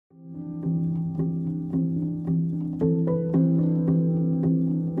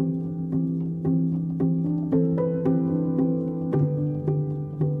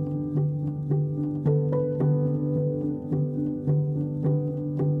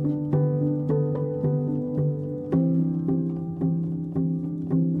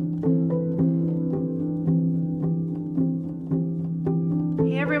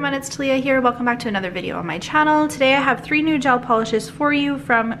it's Talia here. Welcome back to another video on my channel. Today I have 3 new gel polishes for you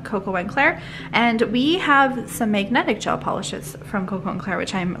from KoKo and Claire, and we have some magnetic gel polishes from KoKo and Claire,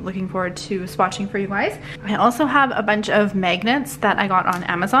 which I'm looking forward to swatching for you guys. I also have a bunch of magnets that I got on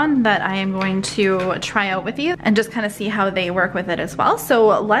Amazon that I am going to try out with you and just kind of see how they work with it as well.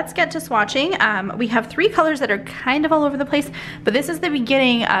 So let's get to swatching. We have 3 colors that are kind of all over the place, but this is the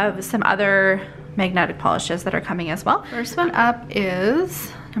beginning of some other magnetic polishes that are coming as well. First one up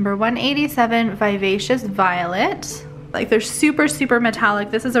is number 187 Vivacious Violet. Like, they're super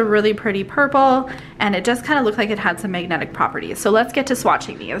metallic. This is a really pretty purple, and it just kind of looked like it had some magnetic properties. So let's get to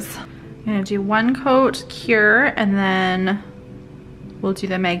swatching these. I'm gonna do 1 coat cure, and then we'll do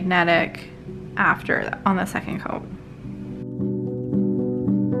the magnetic after on the 2nd coat.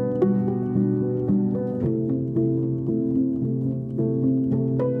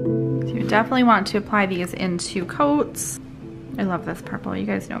 Definitely want to apply these in 2 coats. I love this purple. You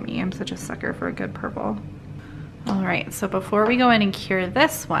guys know me. I'm such a sucker for a good purple. All right, so before we go in and cure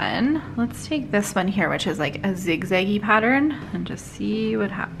this one, let's take this one here, which is like a zigzaggy pattern, and just see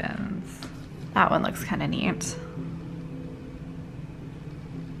what happens. That one looks kind of neat.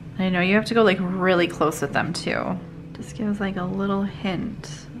 I know you have to go like really close with them too. Just gives like a little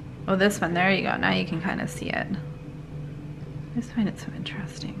hint. Oh, this one, there you go. Now you can kind of see it. I just find it so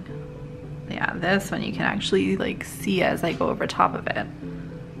interesting. Yeah, this one you can actually like see as I go over top of it.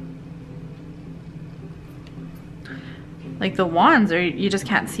 Like the wands are, you just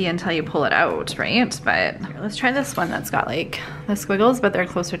can't see until you pull it out, right? But here, let's try this one that's got like the squiggles, but they're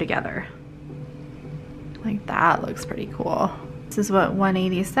closer together. Like that looks pretty cool. This is what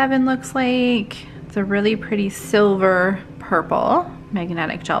 187 looks like. It's a really pretty silver purple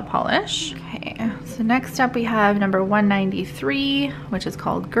magnetic gel polish. Okay, so next up we have number 193, which is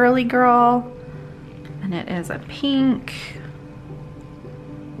called Girly Girl, and it is a pink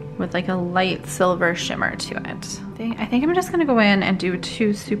with like a light silver shimmer to it. I think I'm just gonna go in and do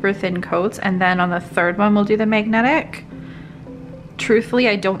 2 super thin coats, and then on the 3rd one we'll do the magnetic. Truthfully,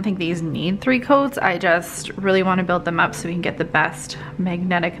 I don't think these need 3 coats. I just really want to build them up so we can get the best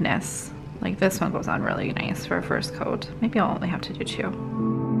magneticness. Like this one goes on really nice for a first coat. Maybe I'll only have to do 2.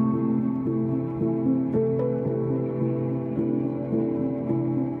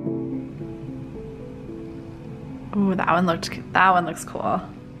 Ooh, that one looks cool.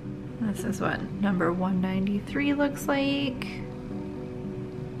 This is what number 193 looks like.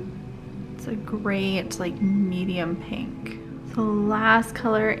 It's a great like medium pink. So last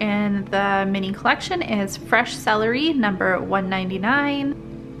color in the mini collection is Fresh Celery, number 199.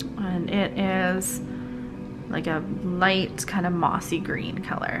 And it is like a light kind of mossy green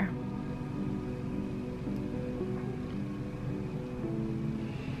color.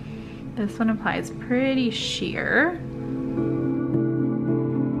 This one applies pretty sheer.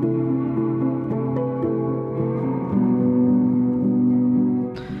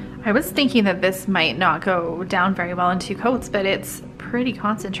 I was thinking that this might not go down very well in 2 coats, but it's pretty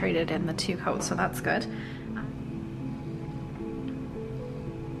concentrated in the 2 coats, so that's good.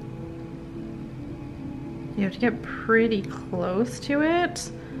 You have to get pretty close to it,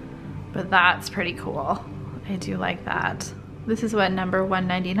 but that's pretty cool. I do like that. This is what number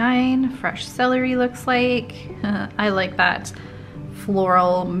 199 Fresh Celery looks like. I like that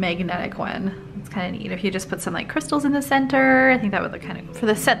floral magnetic one. It's kind of neat. If you just put some like crystals in the center, I think that would look kind of good. For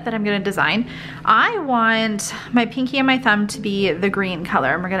the set that I'm gonna design, I want my pinky and my thumb to be the green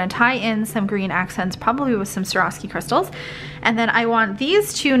color, and we're gonna tie in some green accents, probably with some Swarovski crystals. And then I want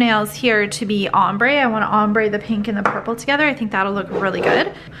these 2 nails here to be ombre. I want to ombre the pink and the purple together. I think that'll look really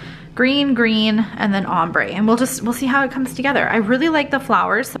good. Green, green, and then ombre. And we'll see how it comes together. I really like the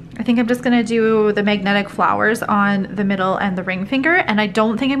flowers. I think I'm just gonna do the magnetic flowers on the middle and the ring finger. And I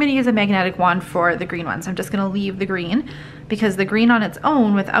don't think I'm gonna use a magnetic wand for the green ones. I'm just gonna leave the green, because the green on its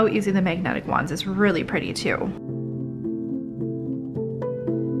own without using the magnetic wands is really pretty too.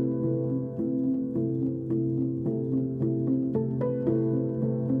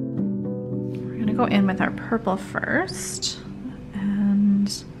 Go in with our purple first,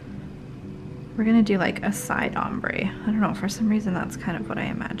 and we're gonna do like a side ombre. I don't know, for some reason that's kind of what I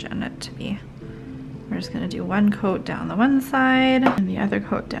imagine it to be. We're just gonna do 1 coat down the one side and the other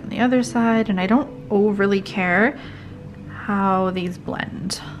coat down the other side, and I don't overly care how these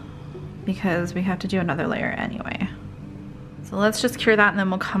blend because we have to do another layer anyway. So let's just cure that, and then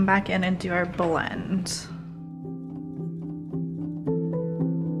we'll come back in and do our blend.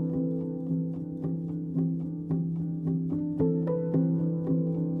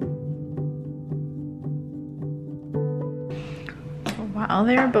 While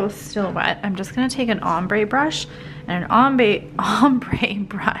they're both still wet, I'm just gonna take an ombre brush And an ombre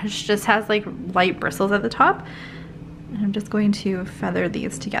brush just has like light bristles at the top. And I'm just going to feather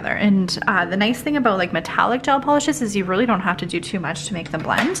these together. And the nice thing about like metallic gel polishes is you really don't have to do too much to make them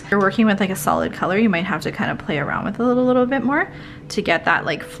blend. If you're working with like a solid color, you might have to kind of play around with it a little bit more to get that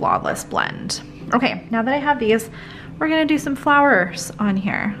like flawless blend. Okay, now that I have these, we're gonna do some flowers on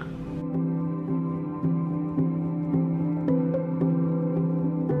here.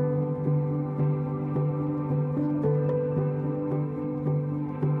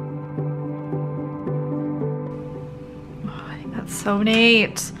 So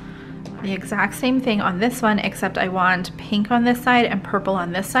neat. The exact same thing on this one, except I want pink on this side and purple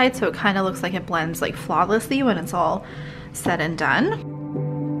on this side, so it kind of looks like it blends like flawlessly when it's all said and done.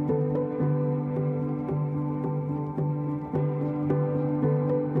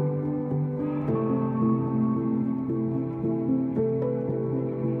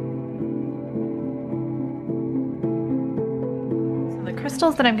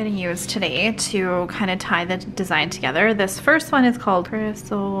 Crystals that I'm going to use today to kind of tie the design together. This first one is called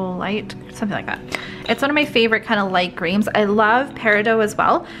Crystal Light, something like that. It's one of my favorite kind of light greens. I love peridot as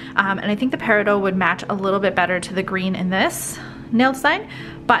well, and I think the peridot would match a little bit better to the green in this nail design,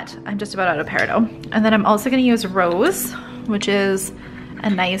 but I'm just about out of peridot. And then I'm also going to use rose, which is a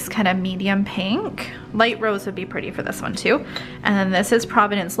nice kind of medium pink. Light rose would be pretty for this one too. And then this is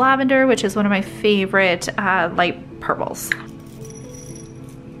Providence Lavender, which is one of my favorite light purples.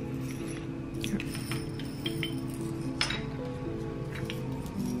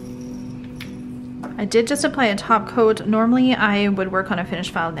 I did just apply a top coat. Normally I would work on a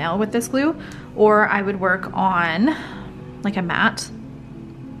finished file nail with this glue, or I would work on like a matte.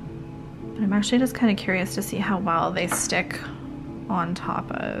 But I'm actually just kind of curious to see how well they stick on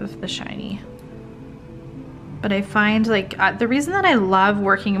top of the shiny. But I find like the reason that I love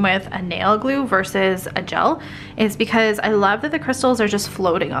working with a nail glue versus a gel is because I love that the crystals are just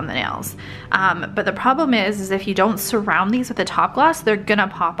floating on the nails. But the problem is if you don't surround these with a top gloss, they're gonna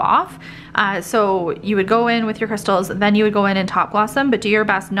pop off. So you would go in with your crystals, then you would go in and top gloss them, but do your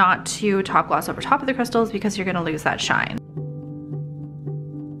best not to top gloss over top of the crystals because you're gonna lose that shine.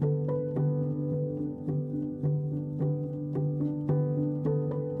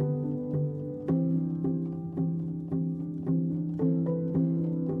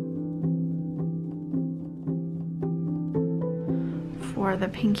 For the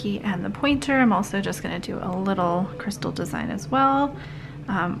pinky and the pointer, I'm also just going to do a little crystal design as well.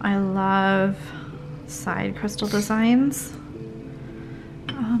 I love side crystal designs.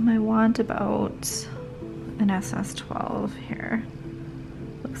 I want about an SS12 here.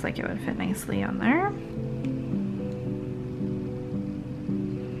 Looks like it would fit nicely on there.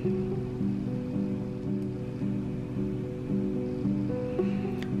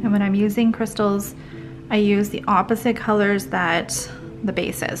 And when I'm using crystals, I use the opposite colors that the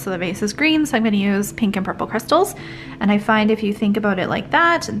base is. So the base is green, so I'm going to use pink and purple crystals. And I find if you think about it like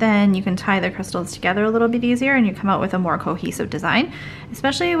that, then you can tie the crystals together a little bit easier and you come out with a more cohesive design,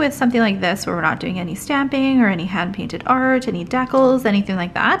 especially with something like this where we're not doing any stamping or any hand painted art, any decals, anything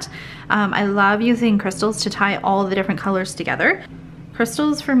like that. I love using crystals to tie all the different colors together.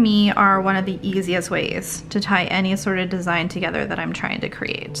 Crystals for me are one of the easiest ways to tie any sort of design together that I'm trying to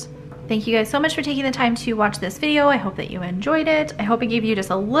create. Thank you guys so much for taking the time to watch this video. I hope that you enjoyed it. I hope it gave you just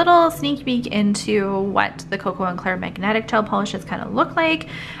a little sneak peek into what the KoKo and Claire magnetic gel polishes kind of look like.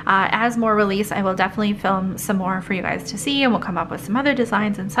 As more release, I will definitely film some more for you guys to see, and we'll come up with some other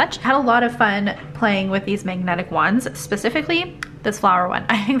designs and such. I had a lot of fun playing with these magnetic wands, specifically this flower one.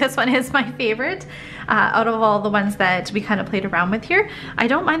 I think this one is my favorite out of all the ones that we kind of played around with here. I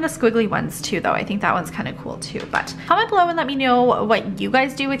don't mind the squiggly ones too though. I think that one's kind of cool too. But comment below and let me know what you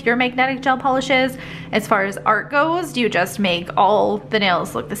guys do with your magnetic gel polishes. As far as art goes, do you just make all the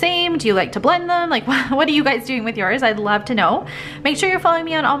nails look the same? Do you like to blend them? Like what are you guys doing with yours? I'd love to know. Make sure you're following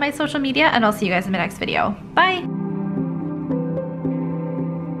me on all my social media, and I'll see you guys in my next video. Bye!